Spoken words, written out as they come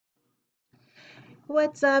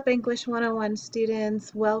What's up, English 101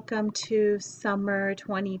 students? Welcome to summer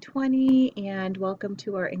 2020 and welcome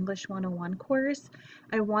to our English 101 course.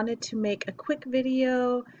 I wanted to make a quick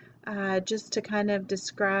video just to kind of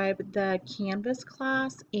describe the Canvas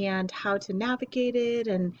class and how to navigate it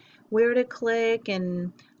and where to click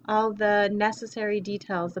and all the necessary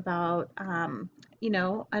details about, our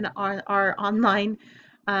online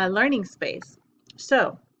learning space.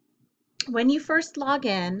 So, when you first log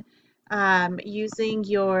in using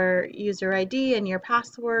your user ID and your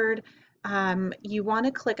password, you want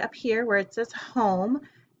to click up here where it says Home,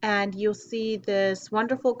 and you'll see this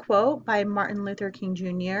wonderful quote by Martin Luther King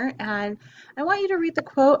Jr. And I want you to read the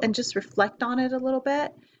quote and just reflect on it a little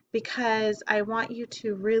bit because I want you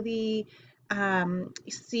to really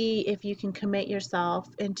see if you can commit yourself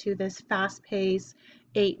into this fast-paced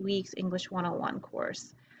 8 weeks English 101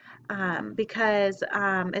 course because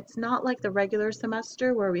it's not like the regular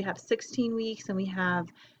semester where we have 16 weeks and we have,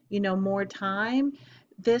 more time.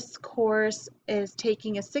 This course is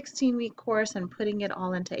taking a 16-week course and putting it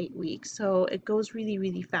all into 8 weeks. So it goes really,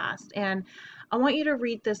 really fast. And I want you to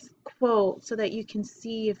read this quote so that you can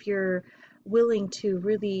see if you're willing to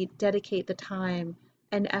really dedicate the time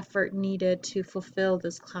and effort needed to fulfill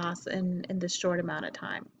this class in this short amount of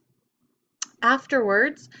time.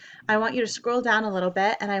 Afterwards, I want you to scroll down a little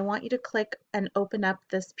bit and I want you to click and open up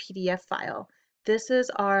this PDF file. This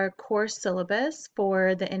is our course syllabus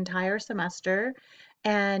for the entire semester,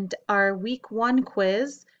 and our week 1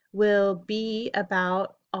 quiz will be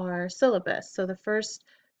about our syllabus. So the first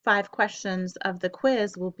 5 questions of the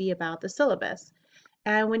quiz will be about the syllabus.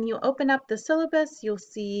 And when you open up the syllabus, you'll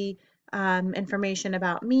see information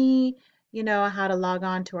about me, how to log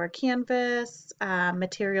on to our Canvas,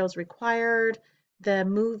 materials required, the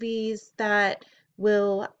movies that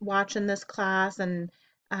we'll watch in this class, and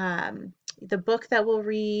the book that we'll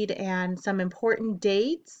read, and some important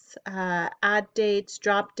dates, add dates,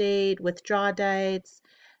 drop date, withdraw dates,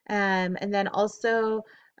 and then also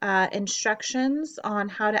instructions on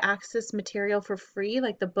how to access material for free,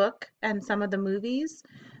 like the book and some of the movies,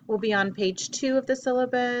 will be on page 2 of the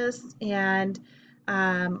syllabus, and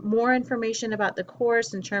more information about the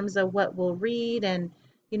course in terms of what we'll read and,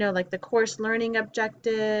 like the course learning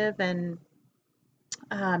objective and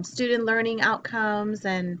student learning outcomes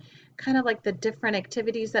and kind of like the different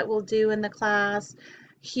activities that we'll do in the class.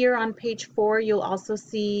 Here on page 4, you'll also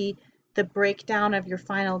see the breakdown of your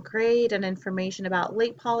final grade and information about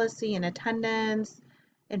late policy and attendance,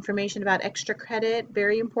 information about extra credit,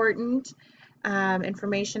 very important,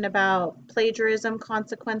 information about plagiarism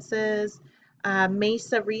consequences,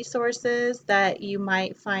 MESA resources that you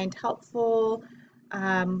might find helpful,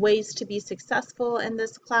 ways to be successful in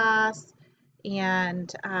this class,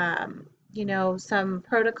 and some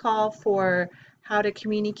protocol for how to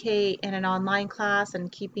communicate in an online class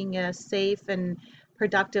and keeping a safe and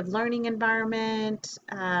productive learning environment.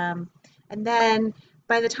 And then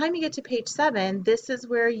by the time you get to page 7, this is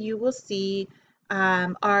where you will see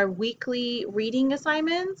our weekly reading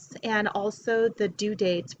assignments and also the due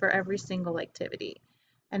dates for every single activity.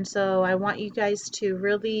 And so I want you guys to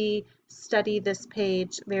really study this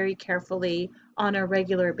page very carefully on a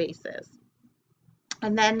regular basis.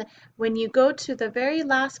 And then when you go to the very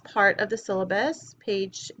last part of the syllabus,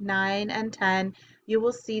 page 9 and 10, you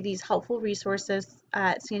will see these helpful resources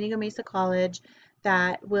at San Diego Mesa College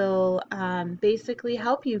that will basically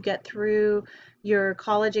help you get through your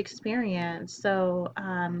college experience. So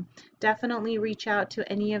definitely reach out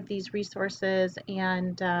to any of these resources,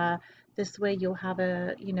 and this way you'll have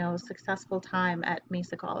a successful time at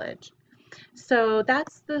Mesa College. So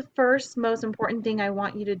that's the first most important thing I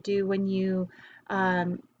want you to do when you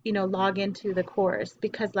log into the course,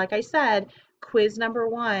 because like I said, quiz number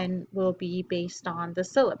 1 will be based on the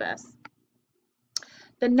syllabus.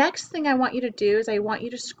 The next thing I want you to do is I want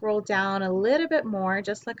you to scroll down a little bit more,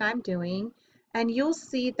 just like I'm doing, and you'll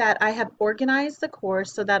see that I have organized the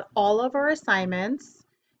course so that all of our assignments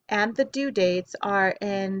and the due dates are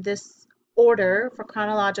in this order, for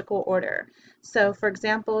chronological order. So for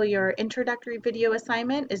example, your introductory video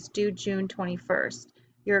assignment is due June 21st.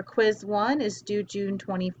 Your quiz 1 is due June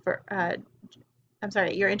 21st.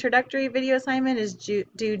 Your introductory video assignment is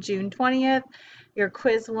due June 20th. Your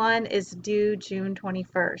quiz 1 is due June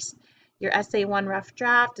 21st. Your essay 1 rough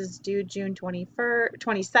draft is due June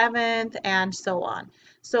 27th, and so on.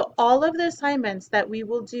 So all of the assignments that we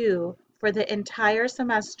will do for the entire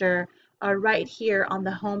semester are right here on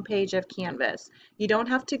the home page of Canvas. You don't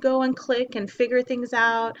have to go and click and figure things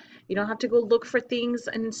out. You don't have to go look for things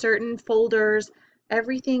in certain folders.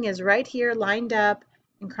 Everything is right here lined up,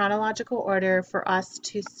 in chronological order for us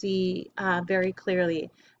to see very clearly.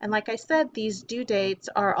 And like I said, these due dates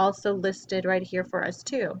are also listed right here for us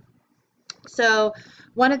too. So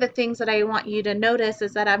one of the things that I want you to notice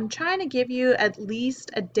is that I'm trying to give you at least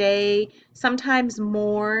a day, sometimes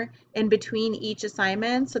more, in between each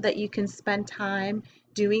assignment so that you can spend time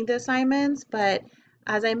doing the assignments. But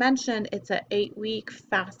as I mentioned, it's an 8-week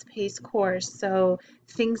fast-paced course, so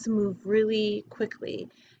things move really quickly.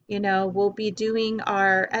 You know, we'll be doing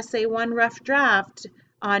our Essay 1 rough draft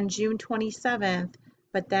on June 27th,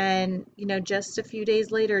 but then, you know, just a few days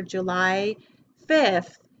later, July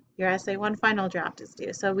 5th, your Essay 1 final draft is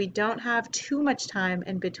due. So we don't have too much time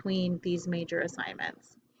in between these major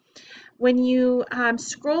assignments. When you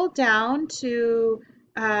scroll down to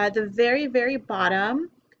the very, very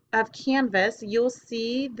bottom of Canvas, you'll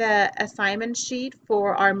see the assignment sheet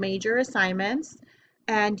for our major assignments.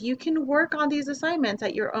 And you can work on these assignments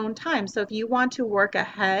at your own time. So if you want to work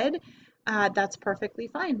ahead, that's perfectly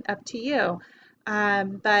fine, up to you.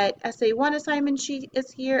 But Essay 1 assignment sheet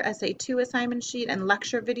is here, Essay 2 assignment sheet and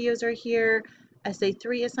lecture videos are here, Essay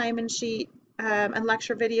 3 assignment sheet and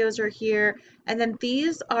lecture videos are here. And then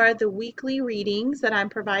these are the weekly readings that I'm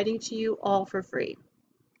providing to you all for free.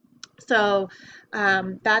 So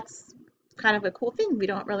that's kind of a cool thing. We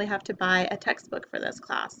don't really have to buy a textbook for this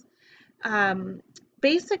class.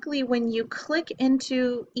 Basically, when you click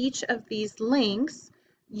into each of these links,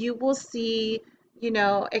 you will see, you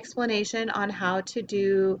know, explanation on how to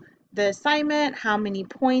do the assignment, how many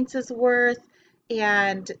points is worth,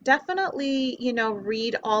 and definitely, you know,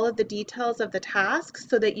 read all of the details of the tasks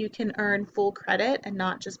so that you can earn full credit and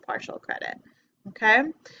not just partial credit. Okay,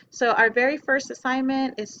 so our very first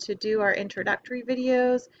assignment is to do our introductory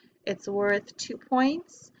videos. It's worth 2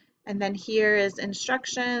 points. And then here is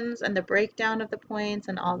instructions and the breakdown of the points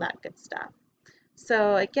and all that good stuff.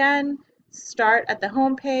 So again, start at the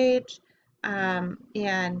home page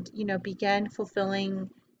and, you know, begin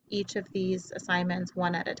fulfilling each of these assignments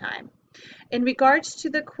one at a time. In regards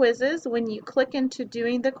to the quizzes, when you click into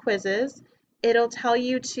doing the quizzes, it'll tell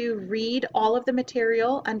you to read all of the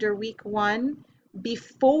material under week 1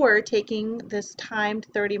 before taking this timed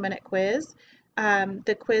 30-minute quiz.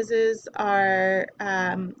 The quizzes are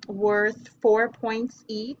worth 4 points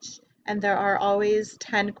each, and there are always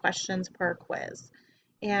 10 questions per quiz.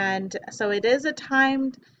 And so it is a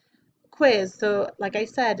timed quiz. So like I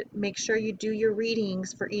said, make sure you do your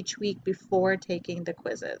readings for each week before taking the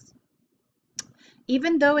quizzes.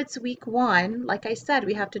 Even though it's week 1, like I said,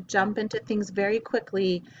 we have to jump into things very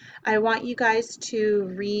quickly. I want you guys to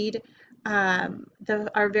read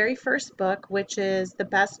our very first book, which is The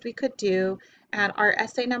Best We Could Do, and our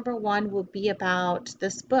essay number 1 will be about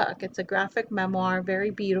this book. It's a graphic memoir,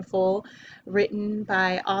 very beautiful, written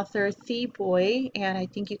by author Thi Boi, and I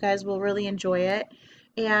think you guys will really enjoy it.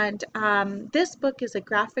 And this book is a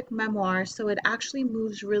graphic memoir, so it actually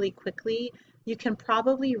moves really quickly. You can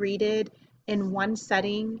probably read it in one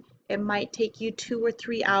setting. It might take you 2 or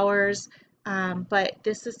 3 hours, but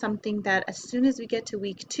this is something that as soon as we get to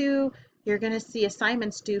week 2, you're going to see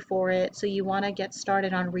assignments due for it, so you want to get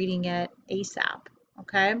started on reading it ASAP,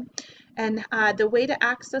 okay? And the way to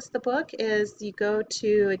access the book is you go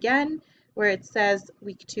to, again, where it says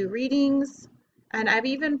week 2 readings, and I've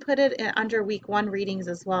even put it under week 1 readings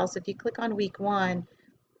as well. So if you click on week 1,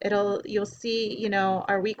 you'll see, you know,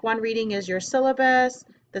 our week 1 reading is your syllabus,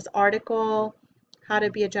 this article, how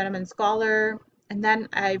to be a gentleman scholar, and then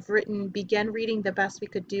I've written begin reading The Best We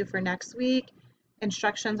Could Do for next week,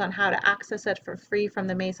 instructions on how to access it for free from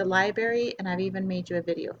the Mesa Library, and I've even made you a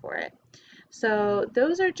video for it. So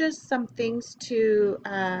those are just some things to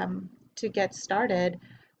get started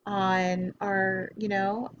on our, you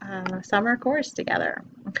know, summer course together.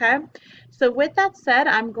 Okay, so with that said,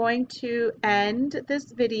 I'm going to end this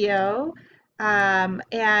video, and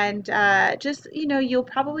just, you know, you'll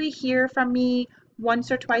probably hear from me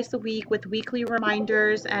once or twice a week with weekly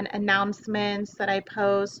reminders and announcements that I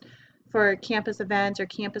post for campus events or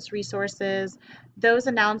campus resources. Those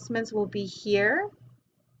announcements will be here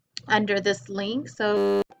under this link.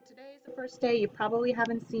 So today is the first day. You probably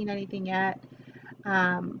haven't seen anything yet,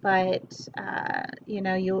 but you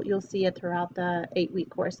know, you'll see it throughout the 8-week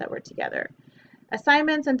course that we're together.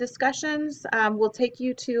 Assignments and discussions will take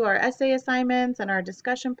you to our essay assignments and our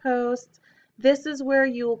discussion posts. This is where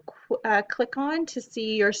you'll click on to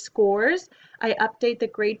see your scores. I update the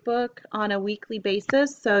gradebook on a weekly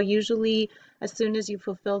basis, so usually as soon as you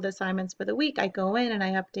fulfill the assignments for the week, I go in and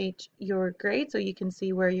I update your grade so you can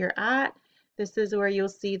see where you're at. This is where you'll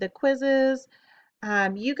see the quizzes.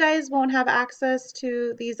 You guys won't have access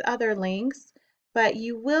to these other links, but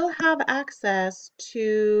you will have access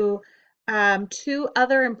to two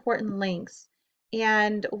other important links.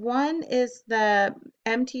 And one is the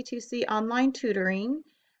MT2C online tutoring.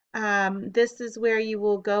 This is where you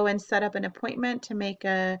will go and set up an appointment to make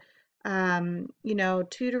a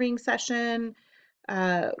tutoring session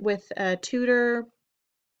with a tutor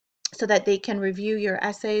so that they can review your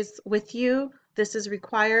essays with you. This is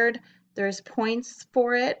required. There's points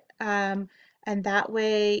for it, and that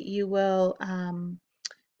way you will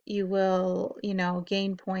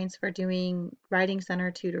gain points for doing Writing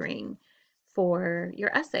Center tutoring for your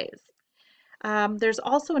essays. There's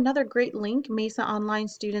also another great link, Mesa Online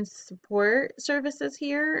Student Support Services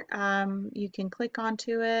here. You can click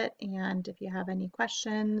onto it, and if you have any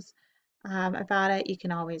questions about it, you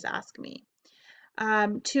can always ask me.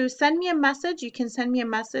 To send me a message, you can send me a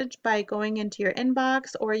message by going into your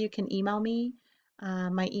inbox, or you can email me.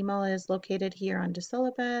 My email is located here on the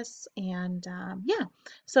syllabus, and yeah.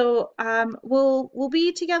 So we'll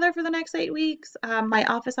be together for the next 8 weeks. My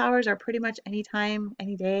office hours are pretty much anytime,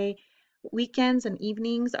 any day. Weekends and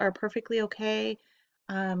evenings are perfectly okay.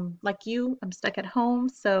 Like you, I'm stuck at home,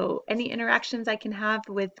 so any interactions I can have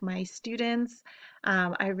with my students,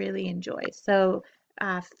 I really enjoy. So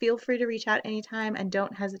feel free to reach out anytime and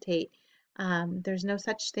don't hesitate. There's no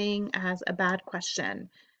such thing as a bad question.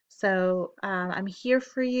 So I'm here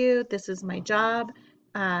for you. This is my job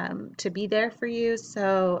to be there for you.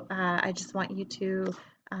 So I just want you to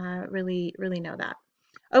really, really know that.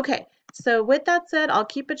 Okay, so with that said, I'll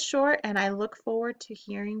keep it short and I look forward to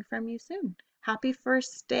hearing from you soon. Happy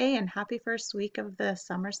first day and happy first week of the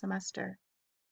summer semester.